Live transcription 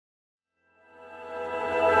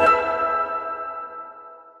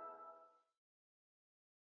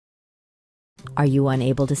Are you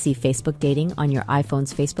unable to see Facebook dating on your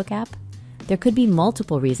iPhone's Facebook app? There could be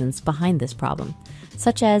multiple reasons behind this problem,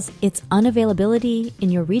 such as its unavailability in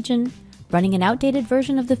your region, running an outdated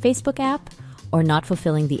version of the Facebook app, or not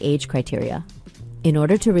fulfilling the age criteria. In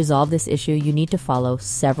order to resolve this issue, you need to follow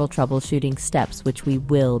several troubleshooting steps, which we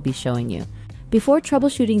will be showing you. Before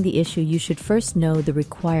troubleshooting the issue, you should first know the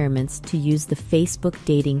requirements to use the Facebook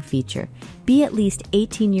dating feature. Be at least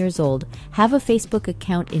 18 years old, have a Facebook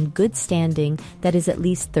account in good standing that is at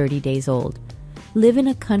least 30 days old. Live in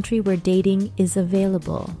a country where dating is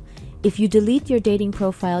available. If you delete your dating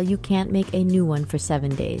profile, you can't make a new one for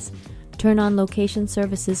 7 days. Turn on location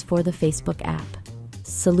services for the Facebook app.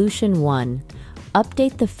 Solution 1.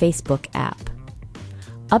 Update the Facebook app.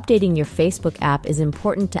 Updating your Facebook app is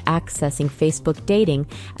important to accessing Facebook dating,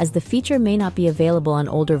 as the feature may not be available on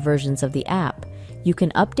older versions of the app. You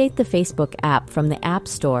can update the Facebook app from the App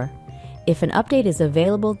Store. If an update is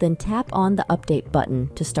available, then tap on the Update button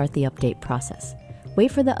to start the update process.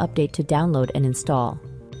 Wait for the update to download and install.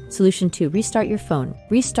 Solution 2. Restart your phone.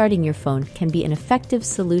 Restarting your phone can be an effective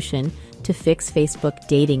solution to fix Facebook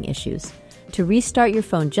dating issues. To restart your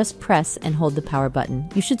phone, just press and hold the power button.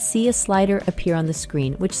 You should see a slider appear on the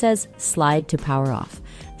screen which says Slide to Power Off.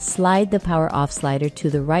 Slide the Power Off slider to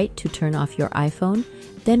the right to turn off your iPhone,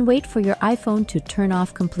 then wait for your iPhone to turn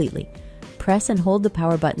off completely. Press and hold the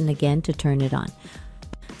power button again to turn it on.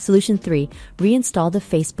 Solution 3. Reinstall the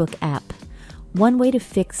Facebook app. One way to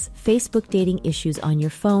fix Facebook dating issues on your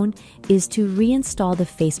phone is to reinstall the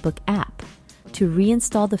Facebook app. To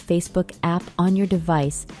reinstall the Facebook app on your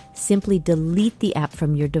device, simply delete the app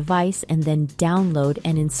from your device and then download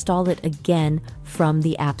and install it again from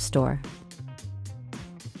the App Store.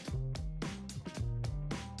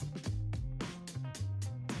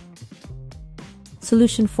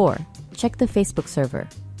 Solution 4. Check the Facebook server.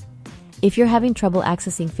 If you're having trouble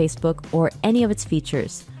accessing Facebook or any of its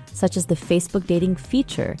features, such as the Facebook dating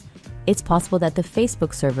feature, it's possible that the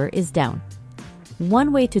Facebook server is down.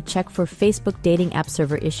 One way to check for Facebook dating app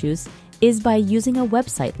server issues is by using a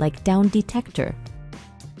website like Down Detector.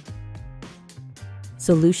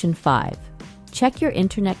 Solution 5. Check your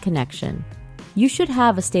internet connection. You should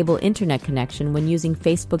have a stable internet connection when using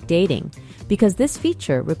Facebook dating, because this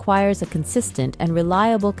feature requires a consistent and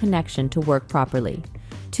reliable connection to work properly.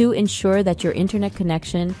 To ensure that your internet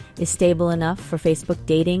connection is stable enough for Facebook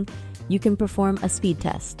dating, you can perform a speed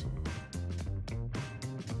test.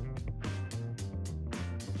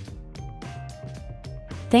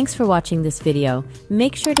 Thanks for watching this video.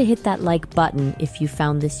 Make sure to hit that like button if you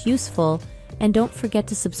found this useful, and don't forget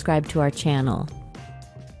to subscribe to our channel.